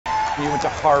You went to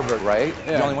Harvard, right?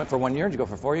 Yeah. You only went for 1 year? Did you go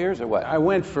for 4 years or what? I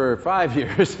went for 5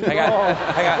 years. I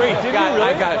got, Wait, did you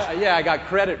really? I got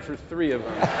credit for 3 of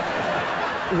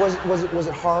them. Was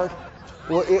it hard?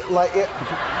 Well, it.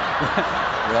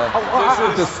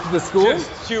 The school? Just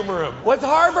humor him. Was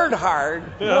Harvard hard?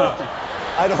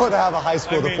 I don't have a high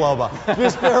school diploma.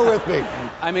 Just bear with me.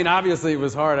 I mean, obviously it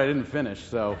was hard. I didn't finish,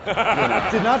 so. Did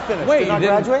not finish. Wait, did not you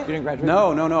didn't- graduate? You didn't graduate?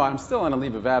 No. I'm still on a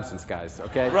leave of absence, guys.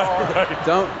 Okay.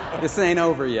 Right. This ain't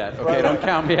over yet. Okay. Don't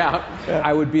count me out.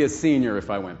 I would be a senior if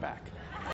I went back.